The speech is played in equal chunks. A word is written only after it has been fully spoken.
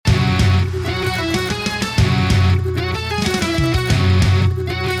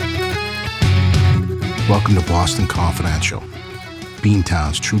Welcome to Boston Confidential,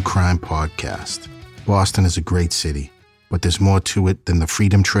 Beantown's true crime podcast. Boston is a great city, but there's more to it than the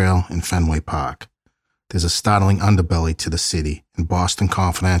Freedom Trail and Fenway Park. There's a startling underbelly to the city, and Boston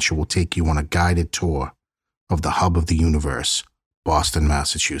Confidential will take you on a guided tour of the hub of the universe, Boston,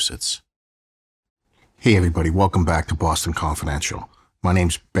 Massachusetts. Hey everybody, welcome back to Boston Confidential. My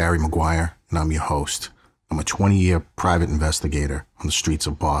name's Barry McGuire, and I'm your host. I'm a 20-year private investigator on the streets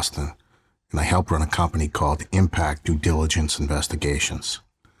of Boston, and I help run a company called Impact Due Diligence Investigations.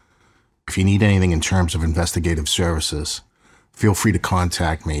 If you need anything in terms of investigative services, feel free to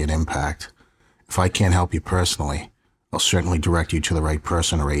contact me at Impact. If I can't help you personally, I'll certainly direct you to the right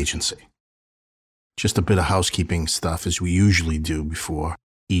person or agency. Just a bit of housekeeping stuff as we usually do before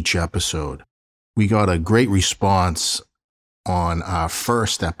each episode. We got a great response on our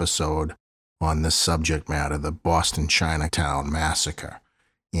first episode on this subject matter, the Boston Chinatown Massacre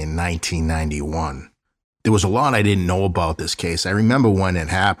in 1991. There was a lot I didn't know about this case. I remember when it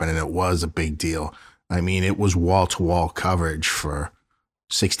happened, and it was a big deal. I mean, it was wall-to-wall coverage for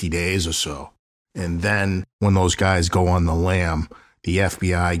 60 days or so. And then when those guys go on the lam, the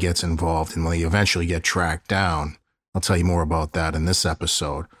FBI gets involved, and when they eventually get tracked down, I'll tell you more about that in this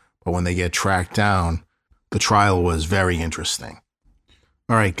episode. But when they get tracked down, the trial was very interesting.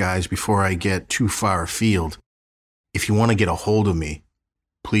 All right, guys, before I get too far afield, if you want to get a hold of me,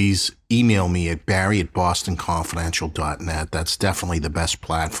 please email me at barry@bostonconfidential.net. That's definitely the best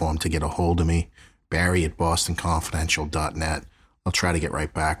platform to get a hold of me, barry@bostonconfidential.net. I'll try to get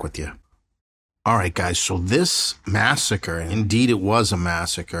right back with you. All right, guys, so this massacre, and indeed it was a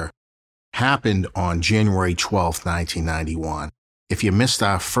massacre, happened on January 12th, 1991. If you missed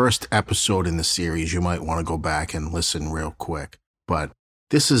our first episode in the series, you might want to go back and listen real quick. But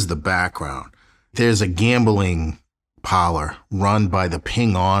this is the background. There's a gambling parlor run by the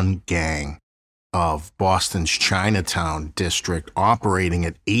Ping On gang of Boston's Chinatown district operating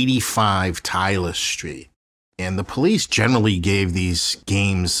at 85 Tyler Street. And the police generally gave these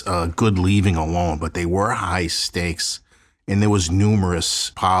games a good leaving alone, but they were high stakes, and there was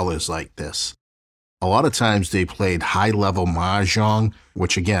numerous parlors like this. A lot of times they played high-level mahjong,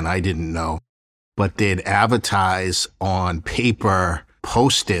 which again, I didn't know, but they'd advertise on paper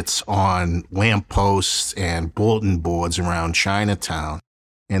Post-its on lampposts and bulletin boards around Chinatown.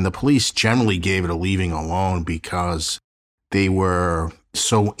 And the police generally gave it a leaving alone because they were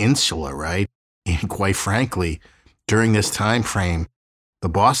so insular, right? And quite frankly, during this time frame, the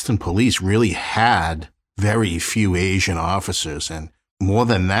Boston police really had very few Asian officers. And more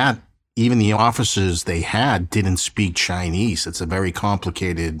than that, even the officers they had didn't speak Chinese. It's a very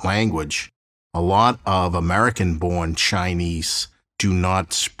complicated language. A lot of American-born Chinese do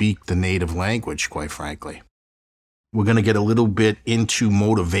not speak the native language, quite frankly. We're going to get a little bit into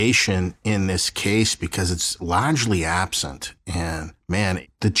motivation in this case because it's largely absent. And man,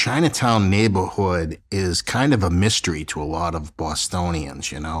 the Chinatown neighborhood is kind of a mystery to a lot of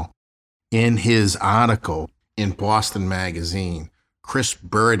Bostonians, you know. In his article in Boston Magazine, Chris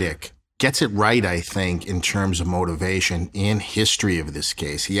Burdick gets it right, I think, in terms of motivation and history of this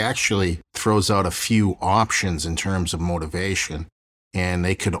case. He actually throws out a few options in terms of motivation, and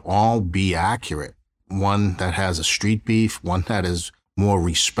they could all be accurate. One that has a street beef, one that is more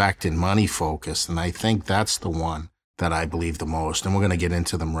respect and money focused, and I think that's the one that I believe the most, and we're going to get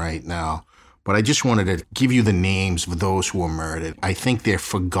into them right now. But I just wanted to give you the names of those who were murdered. I think they're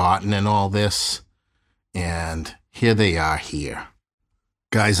forgotten in all this, and here they are here.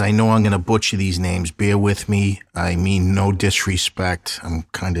 Guys, I know I'm going to butcher these names. Bear with me. I mean no disrespect. I'm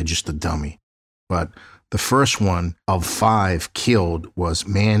kind of just a dummy. But the first one of 5 killed was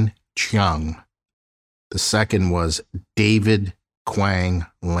Man Cheung. The second was David Quang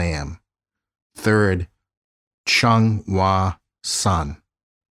Lam. Third, Chung Hua Sun.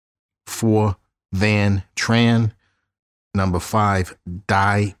 4, Van Tran. Number 5,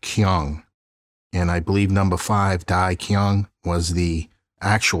 Dai Kyung. And I believe number 5, Dai Kyung, was the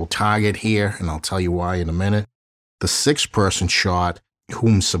actual target here, and I'll tell you why in a minute. The 6th person shot,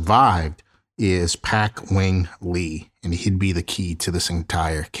 whom survived, is Pak Wing Lee, and he'd be the key to this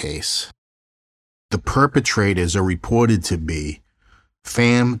entire case. The perpetrators are reported to be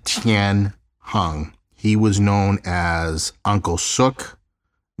Pham Tien Hung. He was known as Uncle Suk.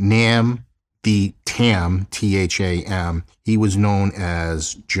 Nam the Tam, T-H-A-M, he was known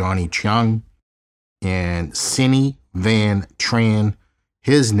as Johnny Chung. And Cinny Van Tran,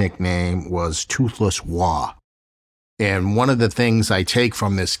 his nickname was Toothless Wah. And one of the things I take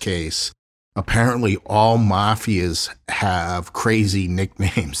from this case, apparently all mafias have crazy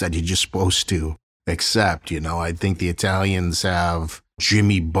nicknames that you're just supposed to accept. You know, I think the Italians have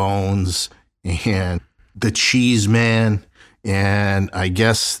Jimmy Bones, and the Cheese Man, and I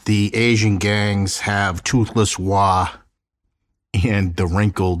guess the Asian gangs have Toothless Wah and the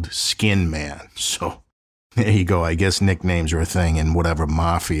Wrinkled Skin Man. So there you go. I guess nicknames are a thing in whatever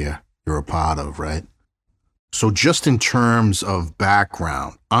mafia you're a part of, right? So just in terms of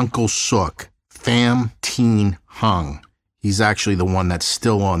background, Uncle Suk, Pham Thanh Hung, he's actually the one that's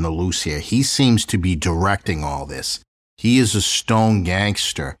still on the loose here. He seems to be directing all this. He is a stone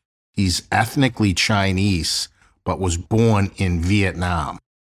gangster. He's ethnically Chinese, but was born in Vietnam.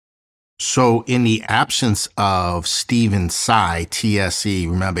 So in the absence of Stephen Tsai, TSE,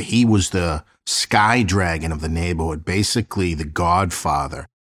 remember, he was the Sky Dragon of the neighborhood, basically the godfather.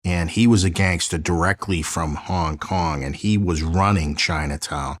 And he was a gangster directly from Hong Kong, and he was running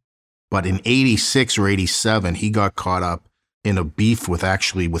Chinatown. But in 86 or 87, he got caught up in a beef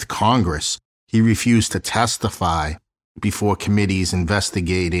with Congress. He refused to testify before committees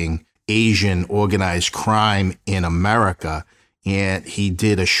investigating Asian organized crime in America, and he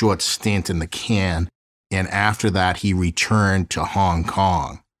did a short stint in the can, and after that, he returned to Hong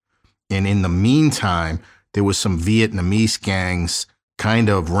Kong. And in the meantime, there was some Vietnamese gangs kind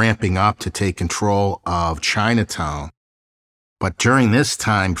of ramping up to take control of Chinatown. But during this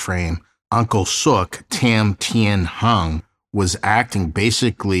time frame, Uncle Suk, Pham Thanh Hung, was acting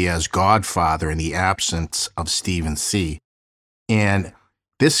basically as godfather in the absence of Stephen C. And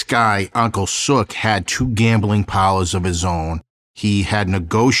this guy, Uncle Suk, had 2 gambling parlors of his own. He had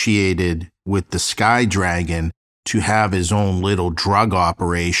negotiated with the Sky Dragon to have his own little drug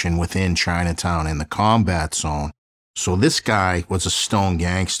operation within Chinatown in the combat zone. So this guy was a stone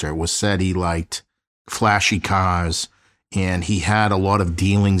gangster. It was said he liked flashy cars, and he had a lot of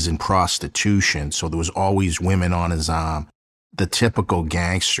dealings in prostitution. So there was always women on his arm. The typical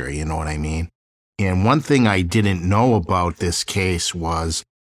gangster, you know what I mean? And one thing I didn't know about this case was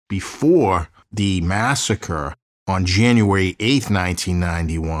before the massacre on January 8th,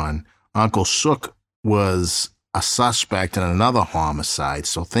 1991, Uncle Suk was a suspect in another homicide.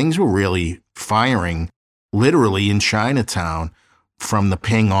 So things were really firing literally in Chinatown from the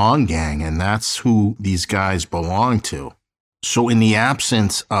Ping On gang, and that's who these guys belong to. So in the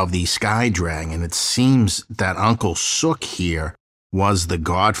absence of the Sky Dragon, it seems that Uncle Suk here was the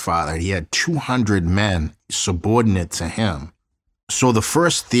godfather. He had 200 men subordinate to him. So the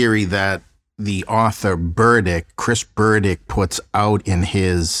first theory that the author Burdick, Chris Burdick, puts out in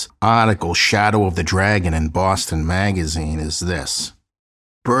his article, Shadow of the Dragon in Boston Magazine, is this.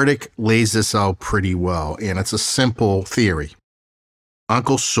 Burdick lays this out pretty well, and it's a simple theory.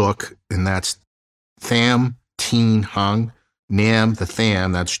 Uncle Suk, and that's Pham Thanh Hung, Nam the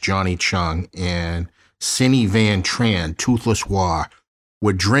Tham, that's Johnny Chung, and Cindy Van Tran, Toothless Wah,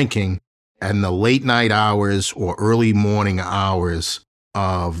 were drinking in the late night hours or early morning hours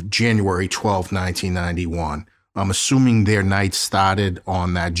of January 12, 1991. I'm assuming their night started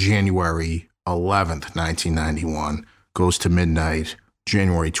on that January 11th, 1991, goes to midnight,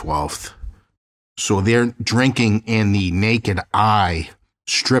 January 12th. So they're drinking in the Naked Eye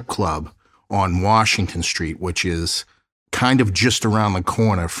strip club on Washington Street, which is kind of just around the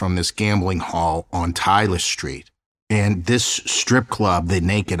corner from this gambling hall on Tyler Street. And this strip club, the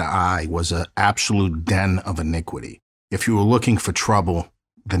Naked Eye, was an absolute den of iniquity. If you were looking for trouble,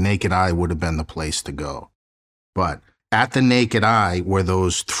 the Naked Eye would have been the place to go. But at the Naked Eye were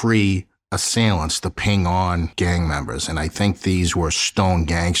those 3 assailants, the Ping On gang members, and I think these were stone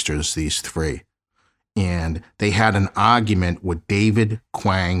gangsters, these 3. And they had an argument with David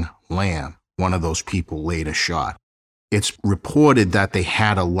Quang Lam, one of those people later shot. It's reported that they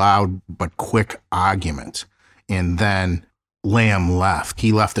had a loud but quick argument, and then Lam left.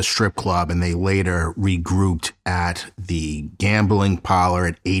 He left the strip club, and they later regrouped at the gambling parlor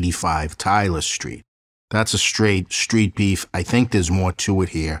at 85 Tyler Street. That's a straight street beef. I think there's more to it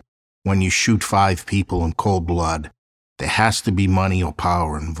here. When you shoot 5 people in cold blood, there has to be money or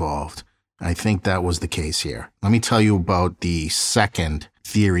power involved. I think that was the case here. Let me tell you about the second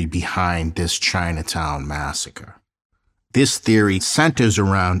theory behind this Chinatown massacre. This theory centers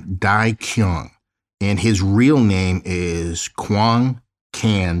around Dai Kyung, and his real name is Quang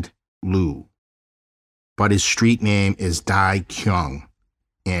Cand Lu, but his street name is Dai Kyung.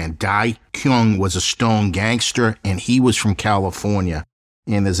 And Dai Kyung was a stone gangster, and he was from California.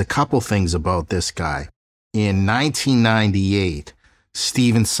 And there's a couple things about this guy. In 1998,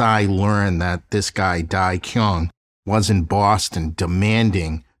 Stephen Tsai learned that this guy, Dai Kyung, was in Boston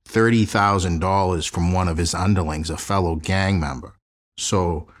demanding $30,000 from one of his underlings, a fellow gang member.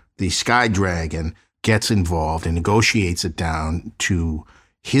 So the Sky Dragon gets involved and negotiates it down to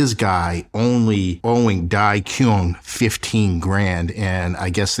his guy only owing Dai Kyung $15,000, and I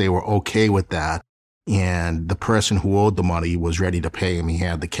guess they were okay with that. and the person who owed the money was ready to pay him. He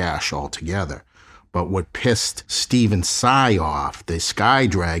had the cash altogether. But what pissed Stephen Tsai off, the Sky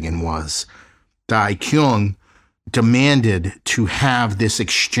Dragon, was Dai Kyung demanded to have this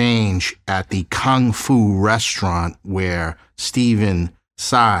exchange at the Kung Fu restaurant where Stephen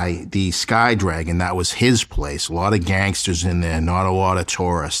Tsai, the Sky Dragon, that was his place. A lot of gangsters in there, not a lot of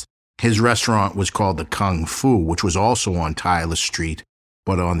tourists. His restaurant was called the Kung Fu, which was also on Tyler Street,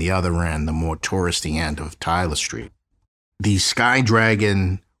 but on the other end, the more touristy end of Tyler Street. The Sky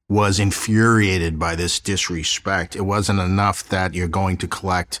Dragon was infuriated by this disrespect. It wasn't enough that you're going to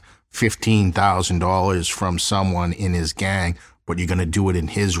collect $15,000 from someone in his gang, but you're going to do it in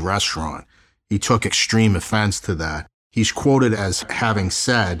his restaurant. He took extreme offense to that. He's quoted as having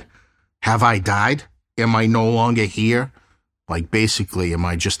said, "Have I died? Am I no longer here? Like, basically, am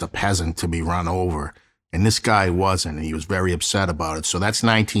I just a peasant to be run over?" And this guy wasn't, and he was very upset about it. So that's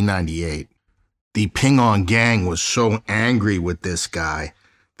 1998. The Ping On gang was so angry with this guy,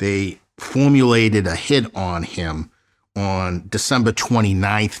 they formulated a hit on him on December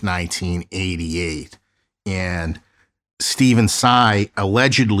 29th, 1988. And Stephen Tsai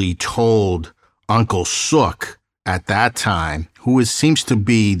allegedly told Uncle Sook at that time, who seems to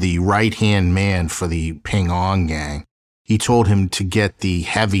be the right-hand man for the Ping On gang, he told him to get the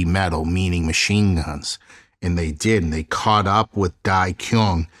heavy metal, meaning machine guns. And they did, and they caught up with Dai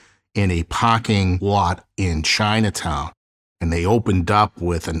Kyung in a parking lot in Chinatown. And they opened up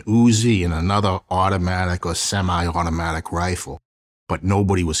with an Uzi and another automatic or semi-automatic rifle. But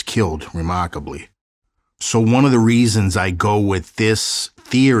nobody was killed, remarkably. So one of the reasons I go with this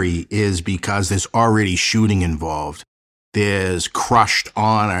theory is because there's already shooting involved. There's crushed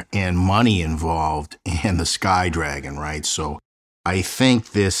honor and money involved in the Sky Dragon, right? So I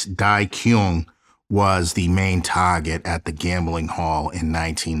think this Dai Kyung was the main target at the gambling hall in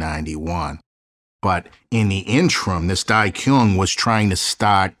 1991. But in the interim, this Dai Kyung was trying to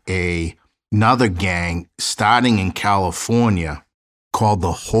start another gang starting in California called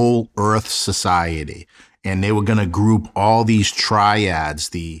the Whole Earth Society. And they were going to group all these triads,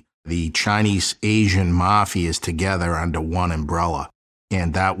 the Chinese Asian mafias, together under one umbrella.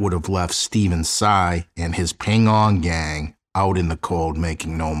 And that would have left Stephen Tsai and his Ping On gang out in the cold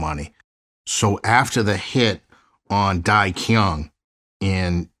making no money. So after the hit on Dai Kyung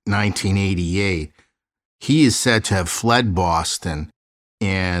in 1988, he is said to have fled Boston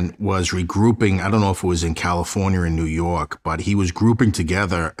and was regrouping. I don't know if it was in California or New York, but he was grouping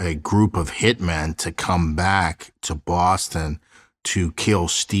together a group of hitmen to come back to Boston to kill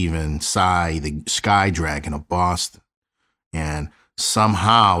Stephen Tsai, the Sky Dragon of Boston. And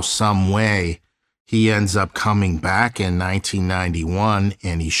somehow, some way, he ends up coming back in 1991,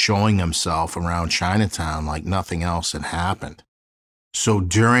 and he's showing himself around Chinatown like nothing else had happened. So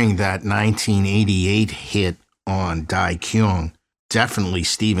during that 1988 hit on Dai Kyung, definitely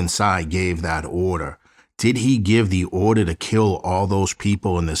Stephen Tsai gave that order. Did he give the order to kill all those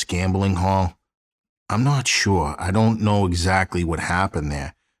people in this gambling hall? I'm not sure. I don't know exactly what happened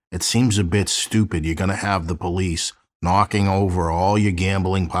there. It seems a bit stupid. You're going to have the police knocking over all your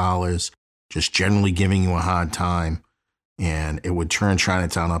gambling parlors, just generally giving you a hard time, and it would turn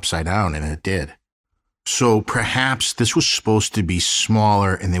Chinatown upside down, and it did. So perhaps this was supposed to be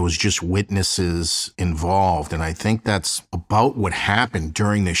smaller and there was just witnesses involved. And I think that's about what happened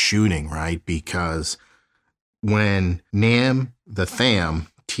during the shooting, right? Because when Nam the Tham,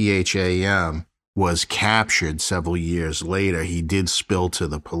 T-H-A-M, was captured several years later, he did spill to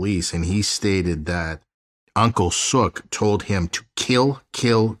the police, and he stated that Uncle Sook told him to kill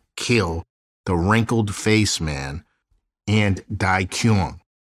the wrinkled face man and Dai Kyung.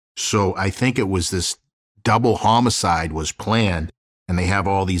 So I think it was this double homicide was planned, and they have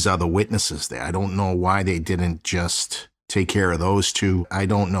all these other witnesses there. I don't know why they didn't just take care of those two. I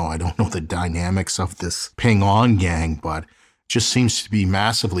don't know. I don't know the dynamics of this Ping On gang, but it just seems to be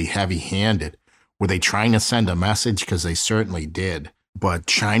massively heavy-handed. Were they trying to send a message? Because they certainly did. But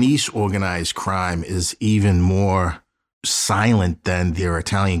Chinese organized crime is even more silent than their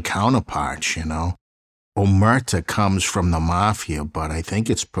Italian counterparts, you know? Omerta comes from the mafia, but I think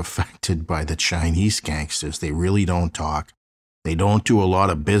it's perfected by the Chinese gangsters. They really don't talk. They don't do a lot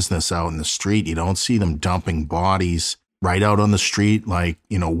of business out in the street. You don't see them dumping bodies right out on the street like,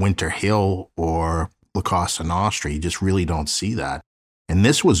 Winter Hill or La Cosa Nostra. You just really don't see that. And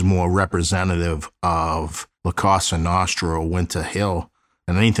this was more representative of La Cosa Nostra or Winter Hill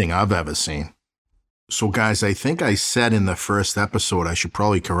than anything I've ever seen. So guys, I think I said in the first episode, I should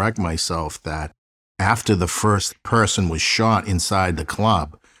probably correct myself, that after the first person was shot inside the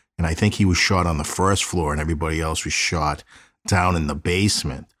club, and I think he was shot on the first floor and everybody else was shot down in the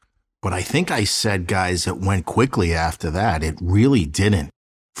basement, But I think I said, guys, it went quickly after that. It really didn't.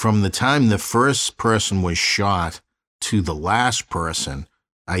 From the time the first person was shot to the last person,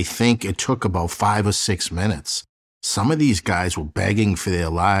 I think it took about 5 or 6 minutes. Some of these guys were begging for their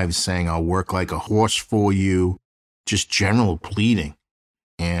lives, saying, I'll work like a horse for you, just general pleading.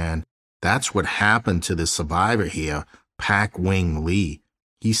 And that's what happened to the survivor here, Pak Wing Lee.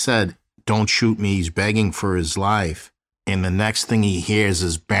 He said, don't shoot me. He's begging for his life. And the next thing he hears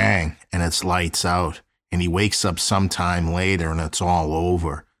is bang, and it's lights out. And he wakes up sometime later, and it's all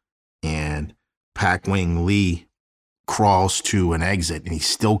over. And Pak Wing Lee crawls to an exit, and he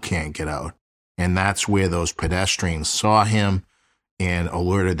still can't get out. And that's where those pedestrians saw him and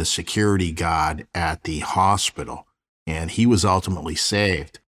alerted the security guard at the hospital. And he was ultimately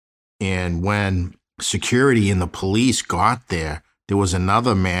saved. And when security and the police got there, there was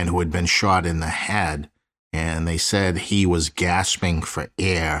another man who had been shot in the head, and they said he was gasping for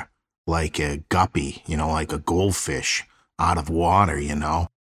air like a guppy, like a goldfish out of water,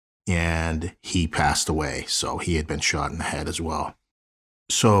 and he passed away. So he had been shot in the head as well.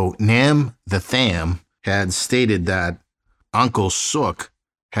 So Nam the Tham had stated that Uncle Suk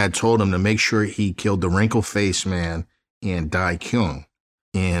had told him to make sure he killed the wrinkle-faced man and Dai Kyung.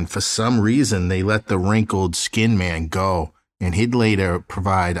 And for some reason, they let the wrinkled skin man go, and he'd later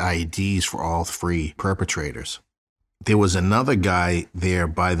provide IDs for all 3 perpetrators. There was another guy there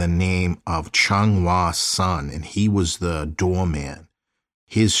by the name of Chung Hwa Sun, and he was the doorman.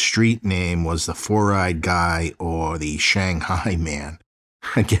 His street name was the Four-Eyed Guy or the Shanghai Man.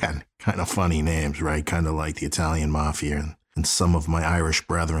 Again, kind of funny names, right? Kind of like the Italian Mafia and some of my Irish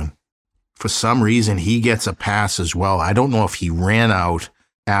brethren. For some reason, he gets a pass as well. I don't know if he ran out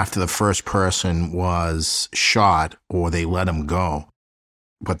after the first person was shot or they let him go.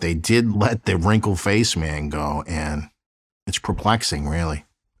 But they did let the wrinkle-faced man go, and it's perplexing, really.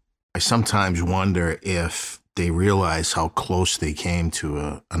 I sometimes wonder if they realize how close they came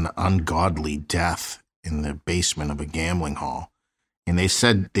to an ungodly death in the basement of a gambling hall. And they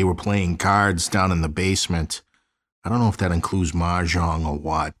said they were playing cards down in the basement. I don't know if that includes mahjong or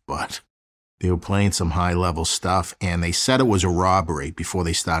what, but they were playing some high-level stuff, and they said it was a robbery before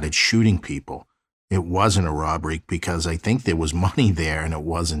they started shooting people. It wasn't a robbery because I think there was money there and it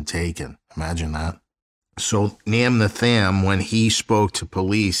wasn't taken. Imagine that. So Nam the Tham, when he spoke to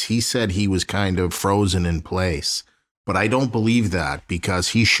police, he said he was kind of frozen in place. But I don't believe that because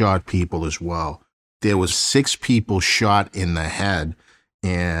he shot people as well. There was 6 people shot in the head,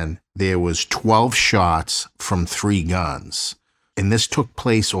 and there was 12 shots from 3 guns. And this took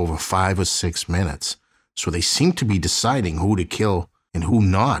place over 5 or 6 minutes. So they seem to be deciding who to kill and who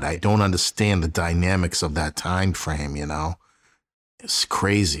not. I don't understand the dynamics of that time frame, It's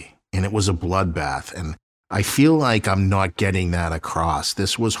crazy. And it was a bloodbath. And I feel like I'm not getting that across.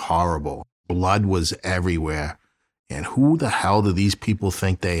 This was horrible. Blood was everywhere. And who the hell do these people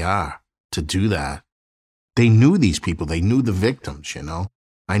think they are to do that? They knew these people. They knew the victims,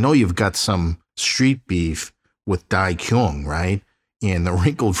 I know you've got some street beef with Dai Kyung, right? And the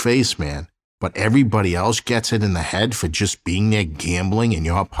wrinkled face man. But everybody else gets it in the head for just being there gambling in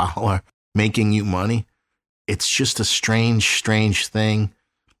your parlor, making you money. It's just a strange thing.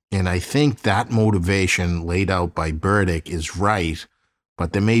 And I think that motivation laid out by Burdick is right,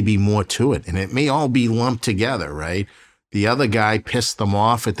 but there may be more to it. And it may all be lumped together, right? The other guy pissed them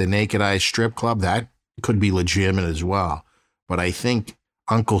off at the Naked Eye strip club. That could be legitimate as well. But I think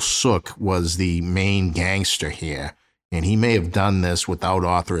Uncle Suk was the main gangster here, and he may have done this without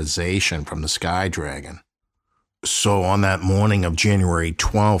authorization from the Sky Dragon. So on that morning of January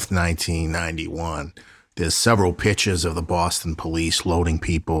 12th, 1991, there's several pictures of the Boston police loading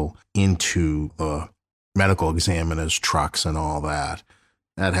people into the medical examiner's trucks and all that.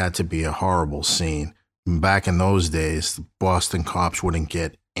 That had to be a horrible scene. Back in those days, the Boston cops wouldn't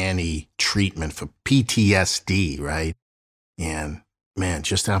get any treatment for PTSD, right? And man,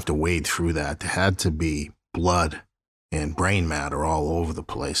 just have to wade through that. There had to be blood and brain matter all over the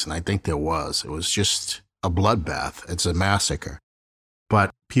place. And I think there was. It was just a bloodbath. It's a massacre.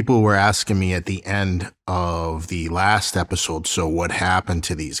 But people were asking me at the end of the last episode, so what happened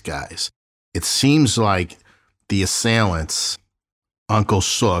to these guys? It seems like the assailants, Uncle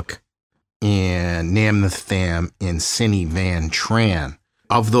Suk and Nam the Tham and Cinny Van Tran,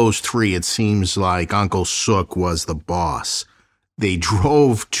 of those 3, it seems like Uncle Suk was the boss. They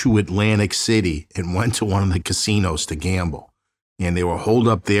drove to Atlantic City and went to one of the casinos to gamble. And they were holed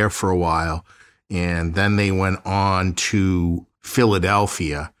up there for a while. And then they went on to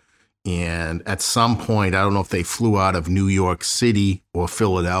Philadelphia. And at some point, I don't know if they flew out of New York City or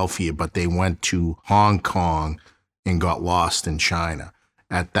Philadelphia, but they went to Hong Kong and got lost in China.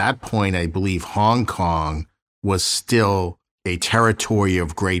 At that point, I believe Hong Kong was still a territory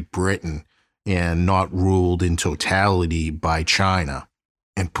of Great Britain and not ruled in totality by China.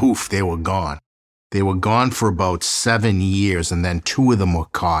 And poof, they were gone. They were gone for about 7 years, and then 2 of them were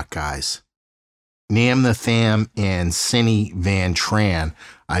caught, guys. Nam The Tham and Cindy Van Tran,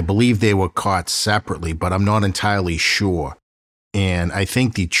 I believe they were caught separately, but I'm not entirely sure. And I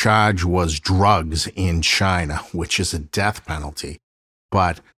think the charge was drugs in China, which is a death penalty.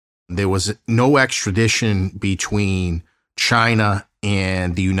 But there was no extradition between China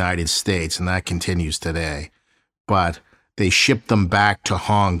and the United States, and that continues today. But they shipped them back to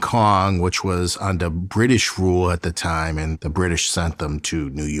Hong Kong, which was under British rule at the time, and the British sent them to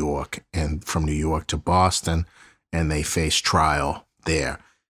New York, and from New York to Boston, and they faced trial there.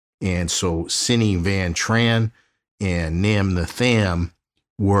 And so Cindy Van Tran and Nam The Tham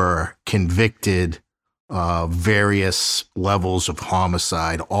were convicted of various levels of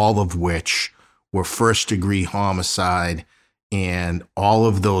homicide, all of which were first-degree homicide, and all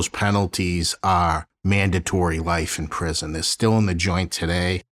of those penalties are mandatory life in prison. They're still in the joint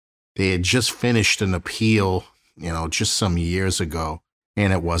today. They had just finished an appeal, just some years ago,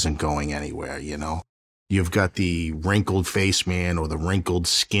 and it wasn't going anywhere, You've got the wrinkled face man or the wrinkled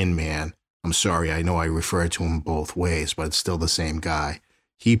skin man. I'm sorry, I know I refer to him both ways, but it's still the same guy.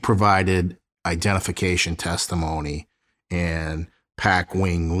 He provided identification testimony, and Pak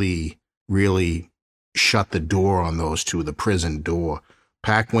Wing Lee really shut the door on those two, the prison door.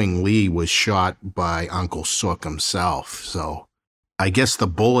 Pak Wing Lee was shot by Uncle Sook himself. So I guess the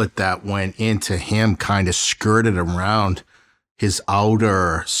bullet that went into him kind of skirted around his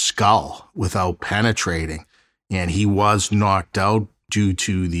outer skull without penetrating, and he was knocked out due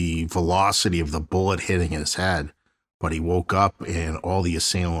to the velocity of the bullet hitting his head. But he woke up and all the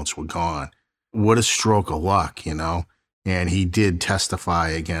assailants were gone. What a stroke of luck, And he did testify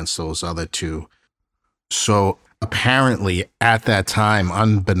against those other 2. So apparently at that time,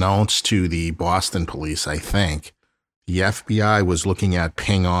 unbeknownst to the Boston police, I think, the FBI was looking at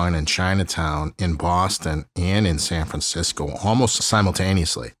Ping An and Chinatown in Boston and in San Francisco almost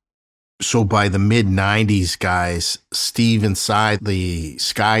simultaneously. So by the mid-90s, guys, Steve inside the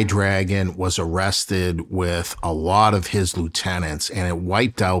Sky Dragon was arrested with a lot of his lieutenants, and it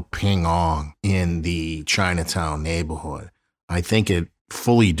wiped out Ping An in the Chinatown neighborhood. I think it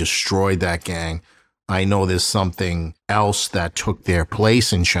fully destroyed that gang. I know there's something else that took their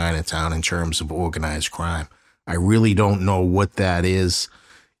place in Chinatown in terms of organized crime. I really don't know what that is.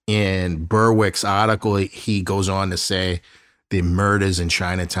 In Berwick's article, he goes on to say the murders in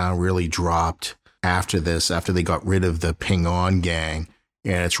Chinatown really dropped after this, after they got rid of the Ping An gang,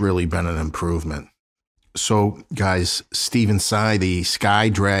 and it's really been an improvement. So, guys, Stephen Tsai, the Sky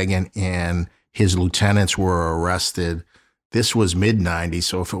Dragon, and his lieutenants were arrested. This was mid-90s,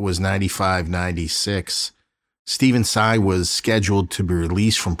 so if it was 95, 96, Stephen Tsai was scheduled to be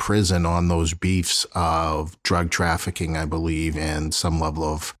released from prison on those beefs of drug trafficking, I believe, and some level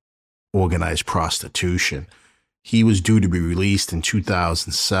of organized prostitution. He was due to be released in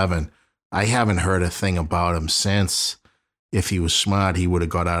 2007. I haven't heard a thing about him since. If he was smart, he would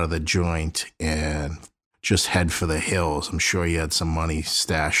have got out of the joint and just head for the hills. I'm sure he had some money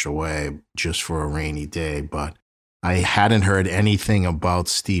stashed away just for a rainy day, but I hadn't heard anything about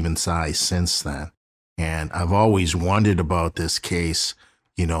Stephen Tsai since then. And I've always wondered about this case.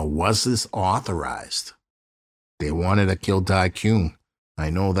 Was this authorized? They wanted to kill Dai Kyung.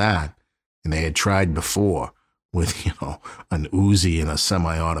 I know that. And they had tried before with, an Uzi and a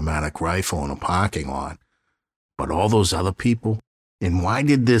semi-automatic rifle in a parking lot. But all those other people? And why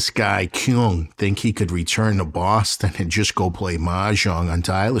did this guy, Kyung, think he could return to Boston and just go play mahjong on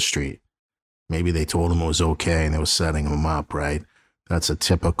Tyler Street? Maybe they told him it was okay and they were setting him up, right? That's a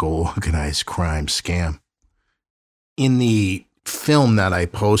typical organized crime scam. In the film that I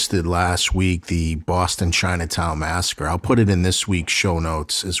posted last week, the Boston Chinatown Massacre, I'll put it in this week's show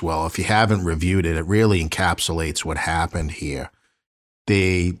notes as well. If you haven't reviewed it, it really encapsulates what happened here.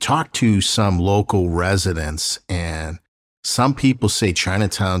 They talked to some local residents, and some people say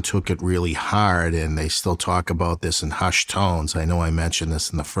Chinatown took it really hard, and they still talk about this in hushed tones. I know I mentioned this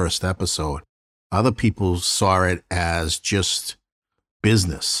in the first episode. Other people saw it as just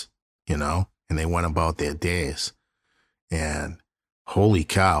business, and they went about their days. And holy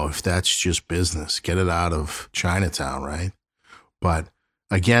cow, if that's just business, get it out of Chinatown, right? But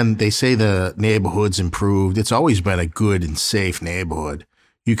again, they say the neighborhood's improved. It's always been a good and safe neighborhood.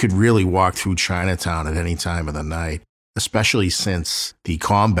 You could really walk through Chinatown at any time of the night, especially since the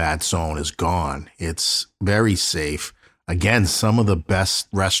combat zone is gone. It's very safe. Again, some of the best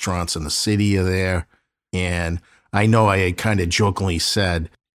restaurants in the city are there. And I know I had kind of jokingly said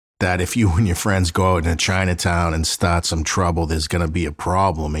that if you and your friends go out in Chinatown and start some trouble, there's going to be a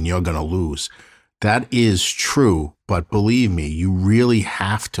problem and you're going to lose. That is true, but believe me, you really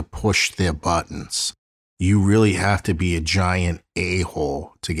have to push their buttons. You really have to be a giant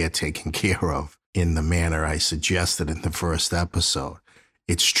a-hole to get taken care of in the manner I suggested in the first episode.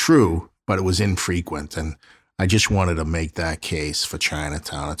 It's true, but it was infrequent, and I just wanted to make that case for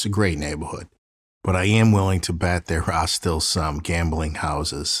Chinatown. It's a great neighborhood, but I am willing to bet there are still some gambling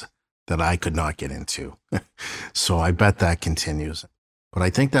houses that I could not get into. So I bet that continues. But I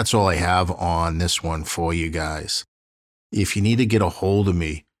think that's all I have on this one for you guys. If you need to get a hold of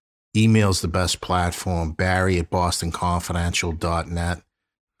me, email's the best platform, barry@bostonconfidential.net.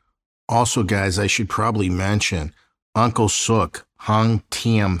 Also, guys, I should probably mention Uncle Suk, Hung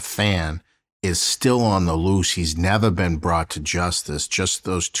Tiam Fan, is still on the loose. He's never been brought to justice, just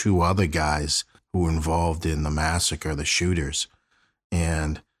those two other guys who were involved in the massacre, the shooters.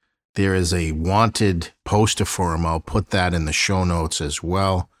 And there is a wanted poster for him. I'll put that in the show notes as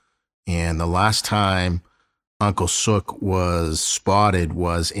well. And the last time Uncle Suk was spotted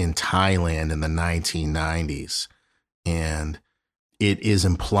was in Thailand in the 1990s. And it is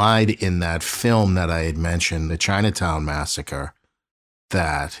implied in that film that I had mentioned, the Chinatown Massacre,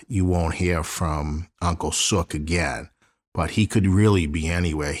 that you won't hear from Uncle Suk again. But he could really be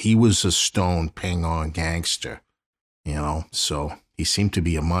anywhere. He was a stone ping-on gangster, so he seemed to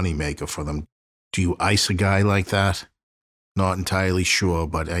be a moneymaker for them. Do you ice a guy like that? Not entirely sure,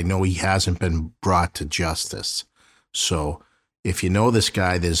 but I know he hasn't been brought to justice. So if you know this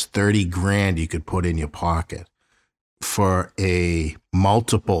guy, there's 30 grand you could put in your pocket. For a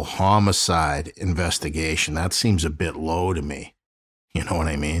multiple homicide investigation, that seems a bit low to me. You know what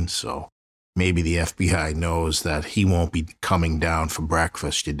I mean? So maybe the FBI knows that he won't be coming down for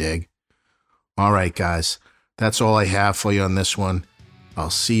breakfast, you dig? All right, guys, that's all I have for you on this one. I'll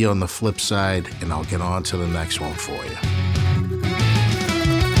see you on the flip side, and I'll get on to the next one for you.